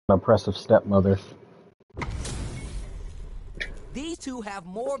Oppressive stepmother. These two have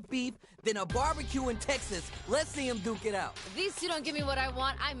more beef than a barbecue in Texas. Let's see them duke it out. If these two don't give me what I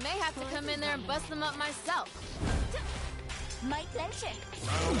want, I may have to come in there and bust them up myself. My pleasure.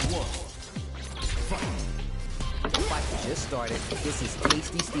 The fight just started. This is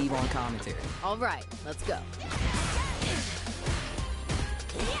Tasty Steve on commentary. All right, let's go.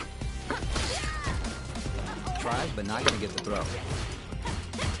 Tries, but not gonna get the throw.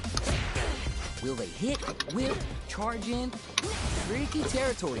 Will they hit? Whip? Charge in? Tricky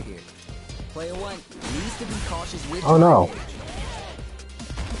territory here. Player one needs to be cautious with Oh no.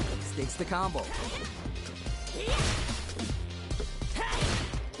 Sticks the combo.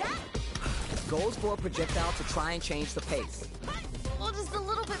 Goes for a projectile to try and change the pace. Well, just a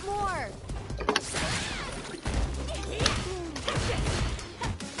little bit more.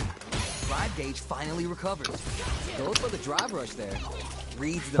 Drive gauge finally recovers. Goes for the drive rush there.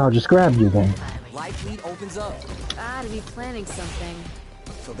 Reads I'll them. just grab you then. Life lead opens up. Gotta be planning something.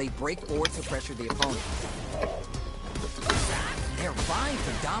 So they break forward to pressure the opponent. They're vying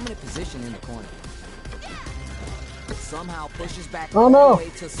for dominant position in the corner. Somehow pushes back Oh, all no. the way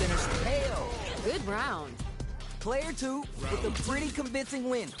to center's tail. Good round. Player two with a pretty convincing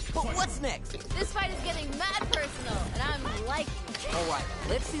win. But what's next? This fight is getting mad personal, and I'm liking it. All right,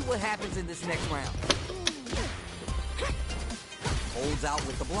 let's see what happens in this next round. Holds out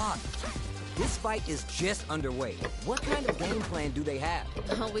with the block. This fight is just underway. What kind of game plan do they have?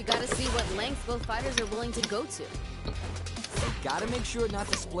 Oh, we gotta see what lengths both fighters are willing to go to. They gotta make sure not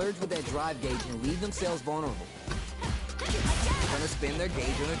to splurge with that drive gauge and leave themselves vulnerable. They're gonna spin their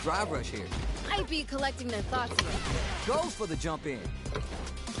gauge on a drive rush here. Might be collecting their thoughts here. Goes for the jump in.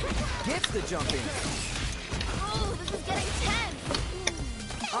 Gets the jump in. Oh, this is getting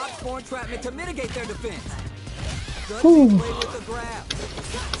tense. Opts for entrapment to mitigate their defense. Doesn't play with the grab.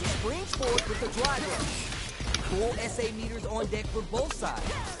 Springs forward with the drive rush. Full SA meters on deck for both sides.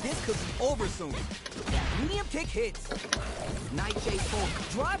 This could be over soon. Medium kick hits. Nightshade full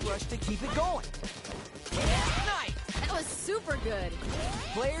drive rush to keep it going. Nice. That was super good.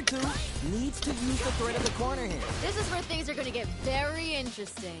 Player two needs to use the threat of the corner here. This is where things are gonna get very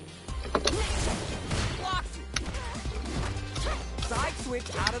interesting. Blocks it. Side switch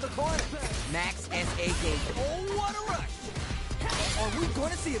out of the corner. Max SA gauge. Oh, what a rush. Are we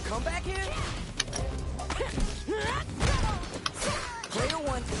going to see a comeback here? Player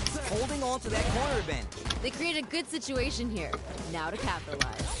one holding on to that corner advantage. They create a good situation here. Now to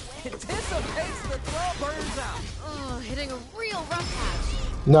capitalize. Anticipates the throw, burns out. Oh, hitting a real rough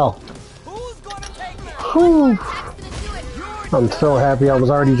patch. No. Who's going to take that? Whew. That's gonna do it. I'm so happy I was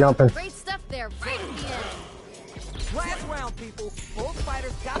already jumping. Great stuff there, right at the end. Last round, people. Both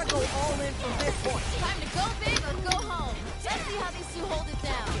fighters got to go all in from this point. Time to go big or go home. Let's see how these two hold it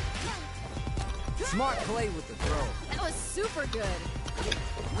down. Smart play with the throw. That was super good.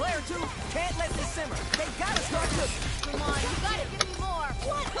 Player two can't let this simmer. They got to start cooking. Come on, you gotta give me more.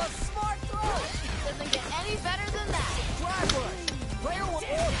 What a smart throw. Doesn't get any better than that. Drive rush. Player one.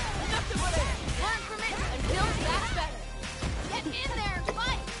 Nothing but air. Learn from it and build back better. Get in there and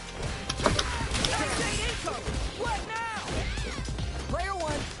fight. What now? Player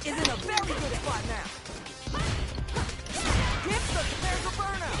one is in a very good spot now. Gets the there's a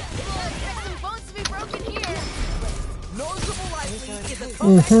burnout. There's some bones to be broken here. Noticeable life lead. Is a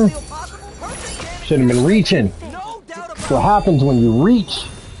comeback still possible? Perfect damage. Should have been reaching. No doubt about What happens when you reach?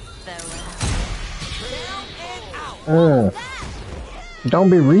 Down and out. Don't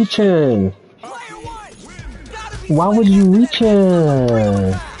be reaching. Player one. Gotta be Why would you reaching?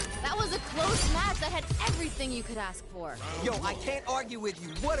 That was a close match that had everything you could ask for. Yo, I can't argue with you.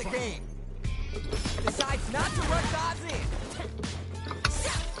 What a game. Decides not to rush odds in.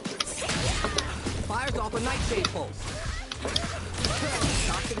 Fires off a nightshade pulse.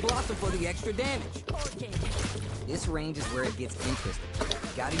 Toxic blossom for the extra damage. This range is where it gets interesting.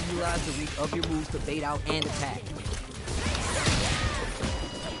 Gotta utilize the reach of your moves to bait out and attack.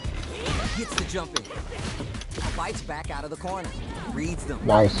 Gets the jump in. Fights back out of the corner. Reads them.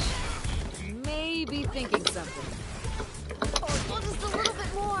 Nice. Maybe thinking something. Oh, well, just a little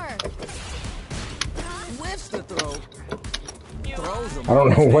bit more. Whiffs the throw. Throws them. I don't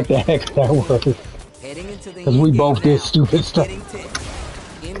know what the heck that was. Heading into the Because we both did stupid stuff. Getting tense.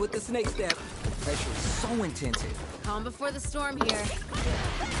 In with the snake step. Pressure is so intensive. Calm before the storm here.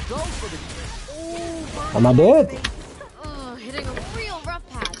 Goes for the. Am I dead? Oh, hitting a real rough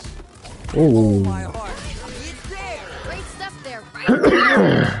patch. Ooh. My heart. It's there. Great stuff there,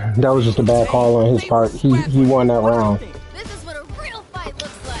 right? That was just a bad call on his part. He won that round. This is what a real fight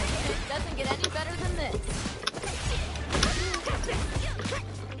looks like. It doesn't get any better than this.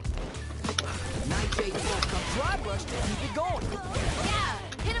 rush to keep it going. Yeah,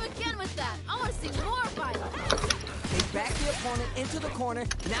 hit him again with that. I want to see more fight. They back the opponent into the corner,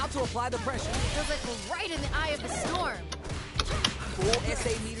 now to apply the pressure. Feels like we're right in the eye of the storm. Full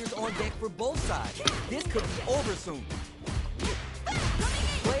SA meters on deck for both sides. This could be over soon.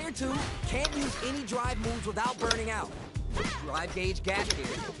 Player 2 can't use any drive moves without burning out. Drive gauge gap here.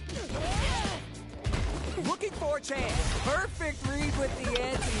 Looking for a chance. Perfect read with the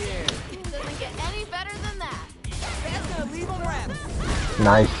anti-air. Doesn't get any better than that. That's gonna leave him wrapped.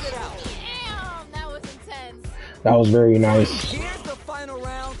 Nice. Get out. Damn, that was intense. That was very nice. Here's the final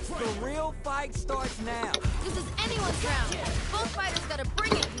round. The real fight starts now. This is anyone's round. Both fighters gotta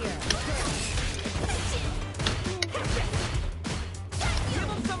bring it here. Give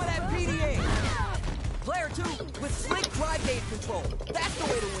him some of that PDA. Player 2 with slick drive gauge control. That's the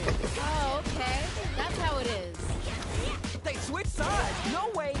way to win. Oh, okay. That's how it is. They switch sides. No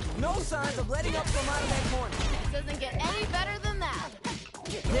way, no signs of letting up from out of that corner. Doesn't get any better than that.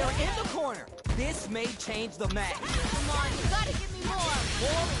 They're in the corner. This may change the match. Come on, you gotta give me more.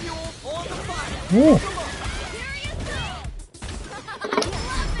 More fuel on the fire. Ooh.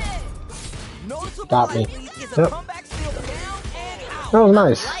 Love it. Noticeable Got me. lead is a Yep. comeback steal down and out. That was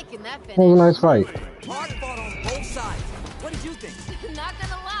nice. Liking that That was a finish. nice fight. Hard fought on both sides. What did you think? Not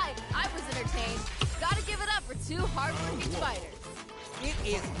gonna lie, I was entertained. Gotta give it up for two hardworking fighters. It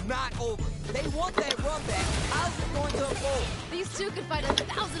is not over. They want that run back. How's it going to unfold? These two could fight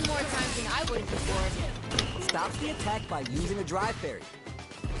 1,000 more times than I would have before. Stops the attack by using a drive fairy.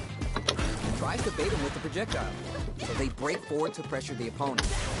 Tries to bait him with the projectile. So they break forward to pressure the opponent.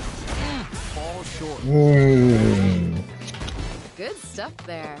 Fall short. Mm. Good stuff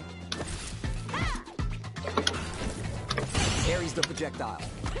there. Carries the projectile.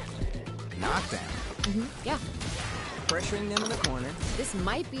 Knockdown. Yeah, Pressuring them in the corner. this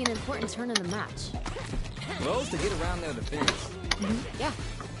might be an important turn in the match. Throws to get around their defense. Yeah,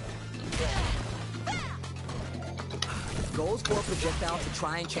 Goes for a projectile to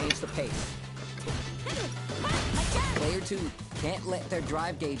try and change the pace. Player 2 can't let their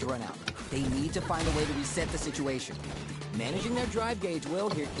drive gauge run out. They need to find a way to reset the situation. Managing their drive gauge well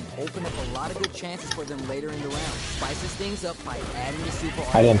here can open up a lot of good chances for them later in the round. Spices things up by adding the super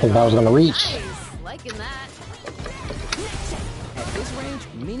I didn't think that was gonna reach. nice. Liking that. At this range,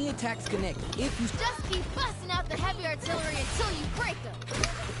 many attacks connect if you Just keep busting out the heavy artillery until you break them.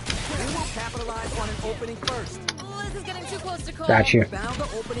 Who will capitalize on an opening first. Ooh, this is getting too close to call. Gotcha. Found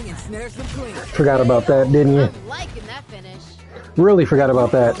the opening and snares them clean. Forgot about that, didn't you? I'm liking that finish. Really forgot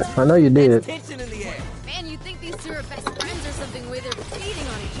about that. I know you did. Tension in the air. Man, you think these two are best friends or something where they're feeding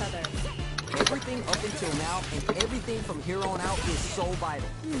on each other. Everything up until now and everything from here on out is so vital.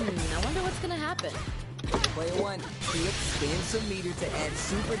 I wonder what's gonna happen. Player 1, Felix spins some meter to add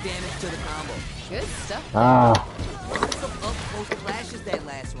super damage to the combo. Good stuff. Ah, Some up-close clashes that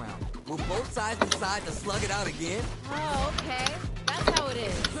last round. Will both sides decide to slug it out again? Oh, okay. That's how it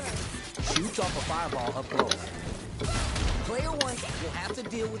is. Shoots off a fireball up close. Player 1 will have to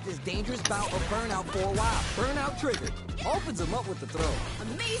deal with this dangerous bout of burnout for a while. Burnout triggered. Opens him up with the throw.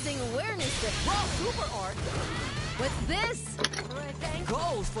 Amazing awareness there. Raw super art. What's this?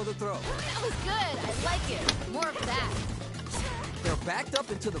 Goes for the throw. That was good. I like it. More of that. They're backed up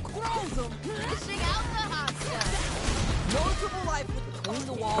into the throws him. Dishing out the hot stuff. Noticeable life between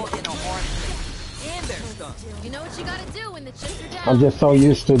the wall and a hard plate. And they're stunned. You know what you gotta do when the chips are down. I'm just so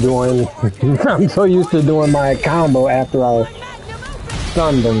used to doing. I'm so used to doing my combo after I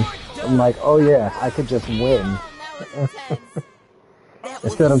stunned him. I'm like, oh yeah, I could just win. That was intense.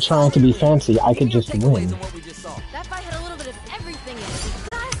 Instead of trying to be fancy, I could just Takeaways win. on what we just saw. That fight had a little bit of everything in it.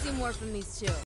 We gotta see more from these two.